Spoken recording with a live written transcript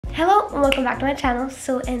Hello and welcome back to my channel.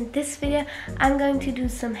 So in this video I'm going to do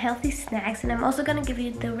some healthy snacks, and I'm also going to give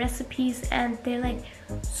you the recipes, and they're like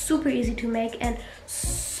super easy to make and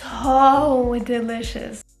so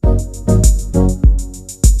delicious.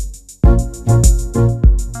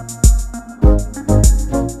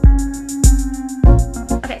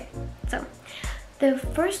 Okay, so the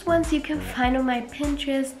first ones you can find on my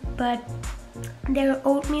Pinterest, but they're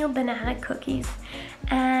oatmeal banana cookies,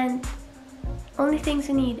 and only things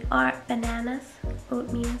you need are bananas,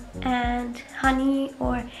 oatmeal, and honey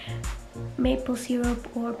or maple syrup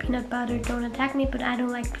or peanut butter. Don't attack me, but I don't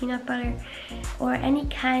like peanut butter or any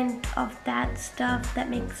kind of that stuff that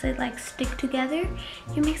makes it like stick together.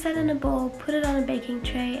 You mix that in a bowl, put it on a baking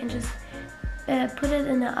tray, and just put it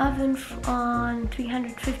in the oven on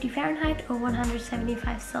 350 Fahrenheit or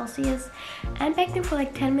 175 Celsius and bake them for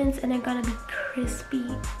like 10 minutes, and they're gonna be crispy,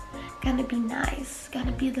 gonna be nice,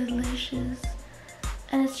 gonna be delicious.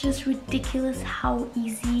 And it's just ridiculous how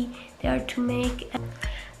easy they are to make.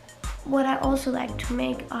 What I also like to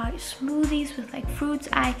make are smoothies with like fruits.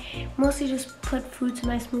 I mostly just put fruits in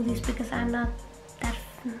my smoothies because I'm not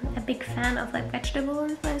a big fan of like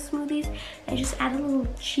vegetables in my smoothies. I just add a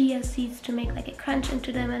little chia seeds to make like a crunch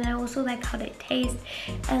into them, and I also like how they taste.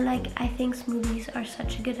 And like I think smoothies are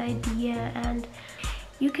such a good idea. And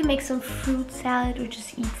you can make some fruit salad or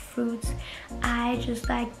just eat fruits. I just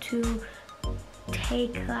like to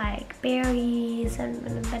take like berries and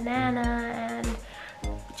a banana and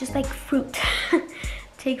just like fruit.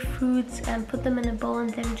 Take fruits and put them in a bowl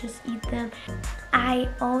and then just eat them. I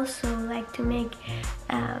also like to make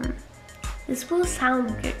this will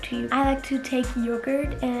sound good to you. I like to take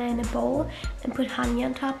yogurt in a bowl and put honey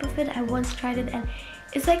on top of it. I once tried it and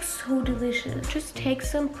it's like so delicious. Just take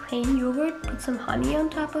some plain yogurt, put some honey on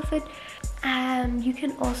top of it. You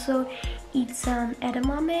can also eat some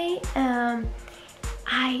edamame.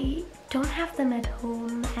 I don't have them at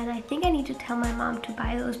home, and I think I need to tell my mom to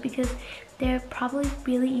buy those because they're probably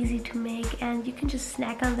really easy to make and you can just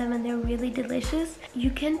snack on them and they're really delicious. You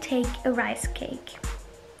can take a rice cake,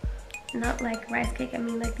 not like rice cake, I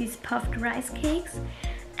mean like these puffed rice cakes,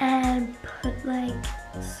 and put like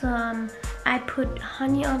I put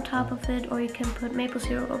honey on top of it, or you can put maple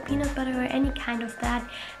syrup or peanut butter or any kind of that,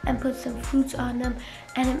 and put some fruits on them,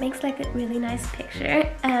 and it makes like a really nice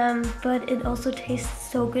picture. But it also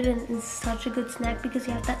tastes so good and is such a good snack because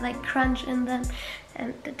you have that like crunch in them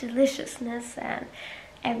and the deliciousness and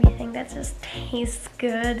everything that just tastes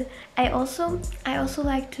good. I also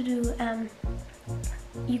like to do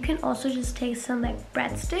you can also just take some like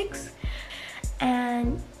breadsticks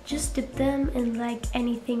and just dip them in like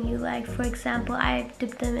anything you like. For example, I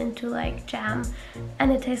dip them into like jam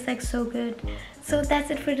and it tastes like so good. So that's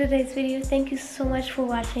it for today's video. Thank you so much for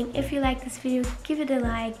watching. If you like this video, give it a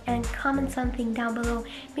like and comment something down below.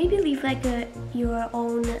 Maybe leave like your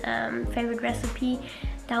own favorite recipe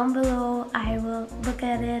down below. I will look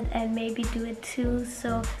at it and maybe do it too.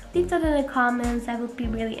 So leave that in the comments. I would be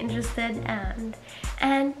really interested.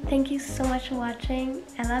 And thank you so much for watching.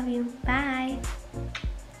 I love you. Bye.